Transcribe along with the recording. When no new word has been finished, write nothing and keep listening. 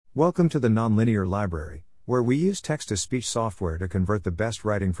Welcome to the Nonlinear Library, where we use text-to-speech software to convert the best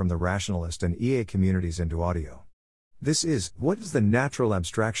writing from the Rationalist and EA communities into audio. This is, What Does the Natural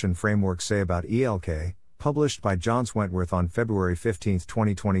Abstraction Framework Say About ELK?, published by Johns Wentworth on February 15,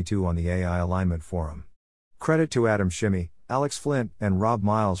 2022 on the AI Alignment Forum. Credit to Adam Shimi, Alex Flint, and Rob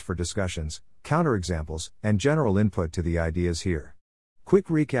Miles for discussions, counterexamples, and general input to the ideas here. Quick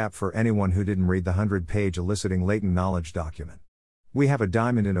recap for anyone who didn't read the 100-page Eliciting Latent Knowledge document. We have a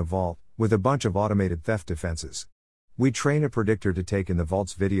diamond in a vault, with a bunch of automated theft defenses. We train a predictor to take in the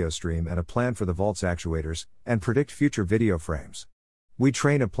vault's video stream and a plan for the vault's actuators, and predict future video frames. We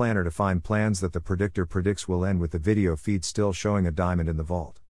train a planner to find plans that the predictor predicts will end with the video feed still showing a diamond in the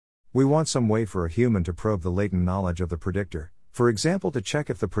vault. We want some way for a human to probe the latent knowledge of the predictor, for example to check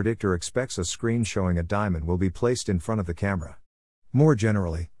if the predictor expects a screen showing a diamond will be placed in front of the camera. More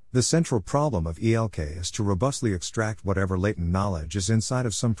generally, the central problem of ELK is to robustly extract whatever latent knowledge is inside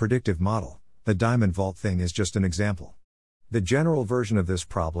of some predictive model. The diamond vault thing is just an example. The general version of this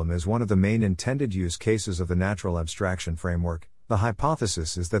problem is one of the main intended use cases of the natural abstraction framework. The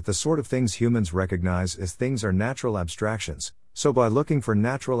hypothesis is that the sort of things humans recognize as things are natural abstractions, so by looking for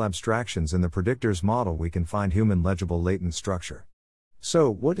natural abstractions in the predictor's model we can find human-legible latent structure. So,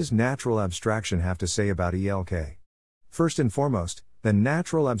 what does natural abstraction have to say about ELK? First and foremost, the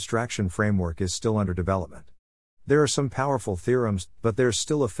natural abstraction framework is still under development. There are some powerful theorems, but there's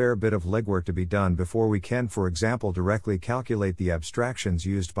still a fair bit of legwork to be done before we can, for example, directly calculate the abstractions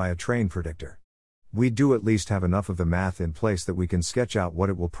used by a trained predictor. We do at least have enough of the math in place that we can sketch out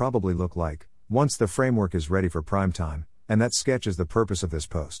what it will probably look like, once the framework is ready for prime time, and that sketch is the purpose of this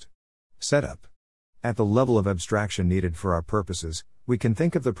post. Setup. At the level of abstraction needed for our purposes, we can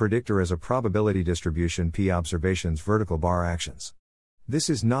think of the predictor as a probability distribution P observations vertical bar actions. This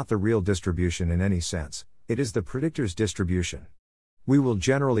is not the real distribution in any sense, it is the predictor's distribution. We will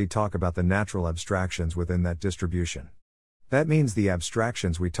generally talk about the natural abstractions within that distribution. That means the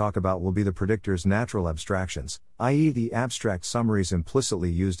abstractions we talk about will be the predictor's natural abstractions, i.e. the abstract summaries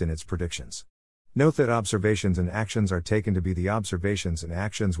implicitly used in its predictions. Note that observations and actions are taken to be the observations and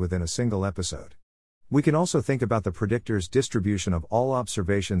actions within a single episode. We can also think about the predictor's distribution of all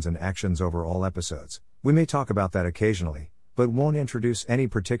observations and actions over all episodes. We may talk about that occasionally, but won't introduce any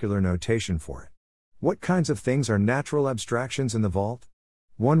particular notation for it. What kinds of things are natural abstractions in the vault?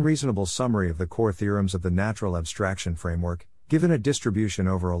 One reasonable summary of the core theorems of the natural abstraction framework: given a distribution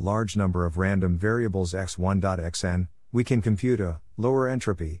over a large number of random variables x1.xn, we can compute a lower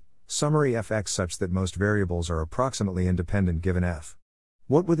entropy summary fx such that most variables are approximately independent given f.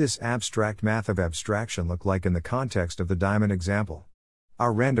 What would this abstract math of abstraction look like in the context of the diamond example?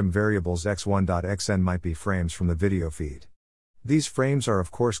 Our random variables x1.xn might be frames from the video feed. These frames are of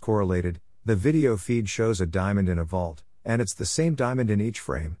course correlated. The video feed shows a diamond in a vault, and it's the same diamond in each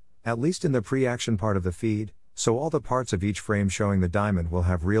frame, at least in the pre-action part of the feed, so all the parts of each frame showing the diamond will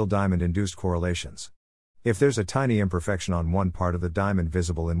have real diamond-induced correlations. If there's a tiny imperfection on one part of the diamond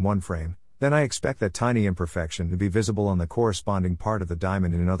visible in one frame, then I expect that tiny imperfection to be visible on the corresponding part of the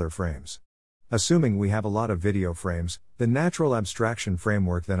diamond in other frames. Assuming we have a lot of video frames, the natural abstraction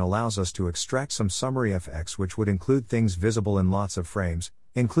framework then allows us to extract some summary fx which would include things visible in lots of frames,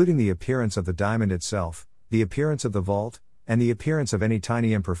 including the appearance of the diamond itself, the appearance of the vault, and the appearance of any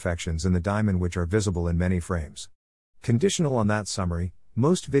tiny imperfections in the diamond which are visible in many frames. Conditional on that summary,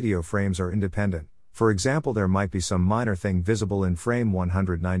 most video frames are independent. For example, there might be some minor thing visible in frame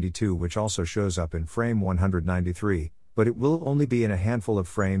 192 which also shows up in frame 193, but it will only be in a handful of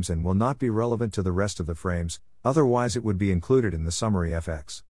frames and will not be relevant to the rest of the frames, otherwise it would be included in the summary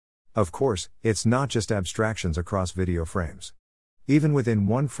fx. Of course, it's not just abstractions across video frames. Even within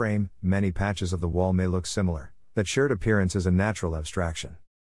one frame, many patches of the wall may look similar. That shared appearance is a natural abstraction.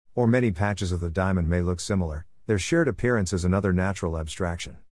 Or many patches of the diamond may look similar. Their shared appearance is another natural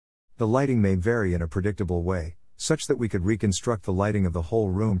abstraction. The lighting may vary in a predictable way, such that we could reconstruct the lighting of the whole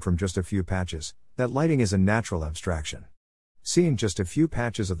room from just a few patches. That lighting is a natural abstraction. Seeing just a few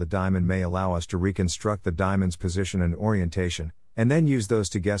patches of the diamond may allow us to reconstruct the diamond's position and orientation, and then use those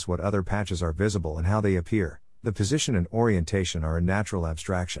to guess what other patches are visible and how they appear. The position and orientation are a natural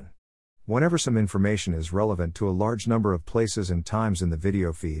abstraction. Whenever some information is relevant to a large number of places and times in the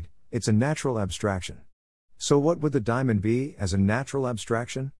video feed, it's a natural abstraction. So what would the diamond be as a natural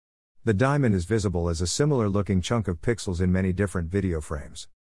abstraction? The diamond is visible as a similar looking chunk of pixels in many different video frames.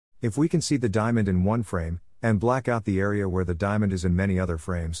 If we can see the diamond in one frame, and black out the area where the diamond is in many other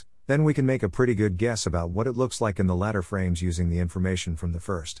frames, then we can make a pretty good guess about what it looks like in the latter frames using the information from the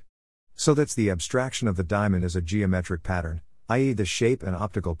first. So that's the abstraction of the diamond as a geometric pattern, i.e. the shape and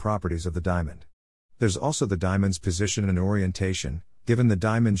optical properties of the diamond. There's also the diamond's position and orientation, given the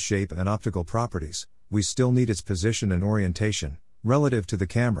diamond's shape and optical properties, we still need its position and orientation, relative to the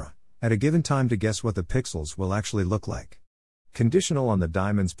camera, at a given time to guess what the pixels will actually look like. Conditional on the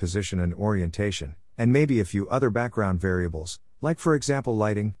diamond's position and orientation, and maybe a few other background variables, like for example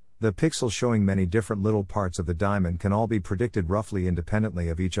lighting, the pixels showing many different little parts of the diamond can all be predicted roughly independently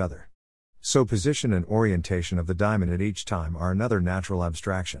of each other. So position and orientation of the diamond at each time are another natural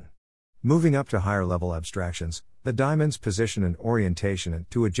abstraction. Moving up to higher level abstractions, the diamond's position and orientation at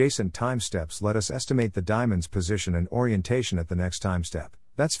two adjacent time steps let us estimate the diamond's position and orientation at the next time step.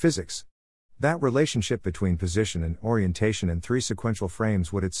 That's physics. That relationship between position and orientation in three sequential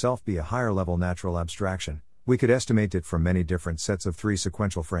frames would itself be a higher level natural abstraction. We could estimate it from many different sets of three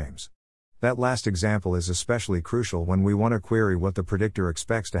sequential frames. That last example is especially crucial when we want to query what the predictor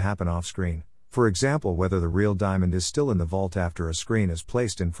expects to happen off-screen, for example whether the real diamond is still in the vault after a screen is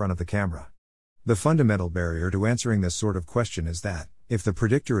placed in front of the camera. The fundamental barrier to answering this sort of question is that, if the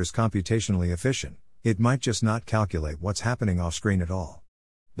predictor is computationally efficient, it might just not calculate what's happening off-screen at all.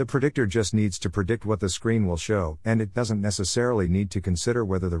 The predictor just needs to predict what the screen will show, and it doesn't necessarily need to consider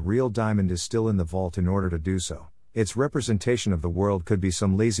whether the real diamond is still in the vault in order to do so. Its representation of the world could be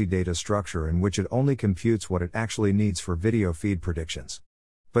some lazy data structure in which it only computes what it actually needs for video feed predictions.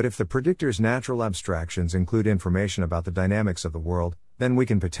 But if the predictor's natural abstractions include information about the dynamics of the world, then we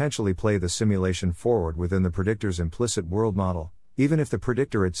can potentially play the simulation forward within the predictor's implicit world model, even if the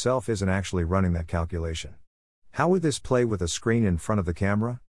predictor itself isn't actually running that calculation. How would this play with a screen in front of the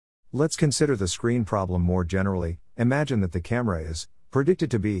camera? Let's consider the screen problem more generally. Imagine that the camera is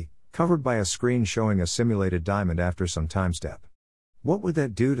predicted to be covered by a screen showing a simulated diamond after some time step. What would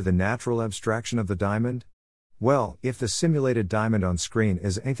that do to the natural abstraction of the diamond? Well, if the simulated diamond on screen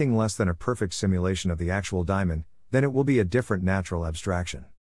is anything less than a perfect simulation of the actual diamond, then it will be a different natural abstraction.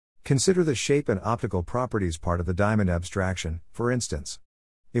 Consider the shape and optical properties part of the diamond abstraction, for instance.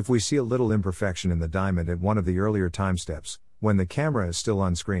 If we see a little imperfection in the diamond at one of the earlier time steps, when the camera is still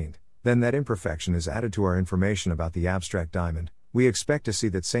unscreened, then that imperfection is added to our information about the abstract diamond. We expect to see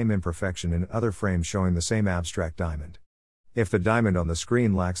that same imperfection in other frames showing the same abstract diamond. If the diamond on the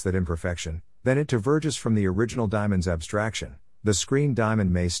screen lacks that imperfection, then it diverges from the original diamond's abstraction. The screen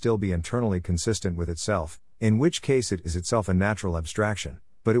diamond may still be internally consistent with itself, in which case it is itself a natural abstraction,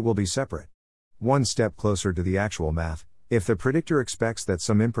 but it will be separate. One step closer to the actual math, if the predictor expects that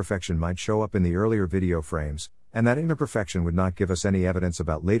some imperfection might show up in the earlier video frames, and that imperfection would not give us any evidence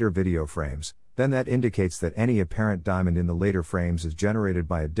about later video frames, then that indicates that any apparent diamond in the later frames is generated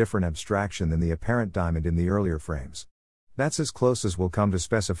by a different abstraction than the apparent diamond in the earlier frames. That's as close as we'll come to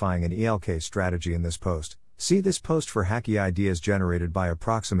specifying an ELK strategy in this post. See this post for hacky ideas generated by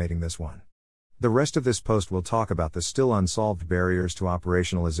approximating this one. The rest of this post will talk about the still unsolved barriers to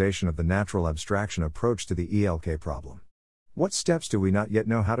operationalization of the natural abstraction approach to the ELK problem. What steps do we not yet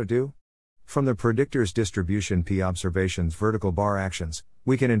know how to do? From the predictor's distribution P observations vertical bar actions,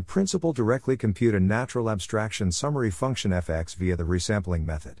 we can in principle directly compute a natural abstraction summary function fx via the resampling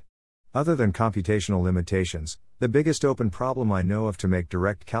method. Other than computational limitations, the biggest open problem I know of to make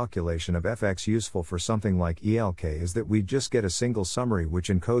direct calculation of fx useful for something like ELK is that we just get a single summary which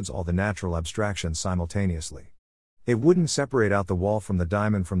encodes all the natural abstractions simultaneously. It wouldn't separate out the wall from the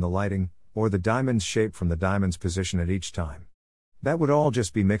diamond from the lighting, or the diamond's shape from the diamond's position at each time. That would all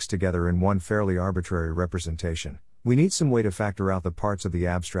just be mixed together in one fairly arbitrary representation. We need some way to factor out the parts of the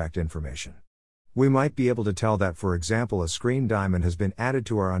abstract information. We might be able to tell that, for example, a screen diamond has been added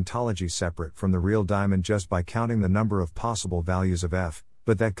to our ontology separate from the real diamond just by counting the number of possible values of f,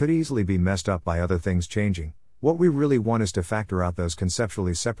 but that could easily be messed up by other things changing. What we really want is to factor out those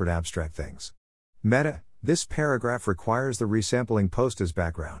conceptually separate abstract things. Meta, this paragraph requires the resampling post as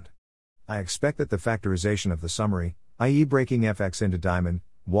background. I expect that the factorization of the summary, i.e. breaking fx into diamond,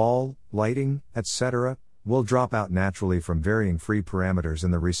 wall, lighting, etc., will drop out naturally from varying free parameters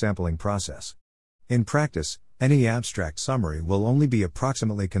in the resampling process. In practice, any abstract summary will only be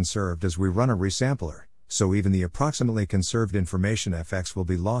approximately conserved as we run a resampler, so even the approximately conserved information fx will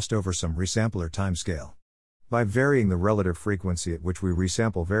be lost over some resampler timescale. By varying the relative frequency at which we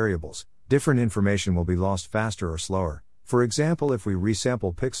resample variables, different information will be lost faster or slower. For example, if we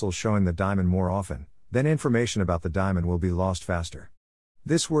resample pixels showing the diamond more often, then information about the diamond will be lost faster.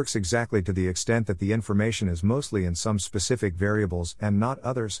 This works exactly to the extent that the information is mostly in some specific variables and not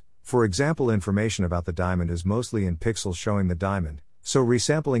others. For example, information about the diamond is mostly in pixels showing the diamond, so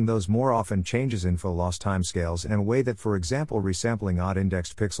resampling those more often changes info loss timescales in a way that, for example, resampling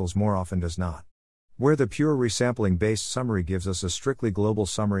odd-indexed pixels more often does not. Where the pure resampling-based summary gives us a strictly global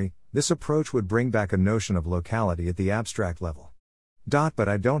summary, this approach would bring back a notion of locality at the abstract level. But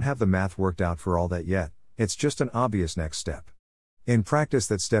I don't have the math worked out for all that yet. It's just an obvious next step. In practice,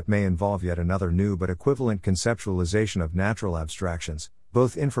 that step may involve yet another new but equivalent conceptualization of natural abstractions.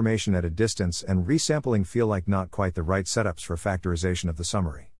 Both information at a distance and resampling feel like not quite the right setups for factorization of the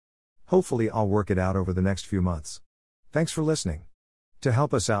summary. Hopefully, I'll work it out over the next few months. Thanks for listening. To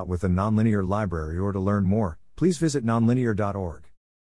help us out with the Nonlinear Library or to learn more, please visit nonlinear.org.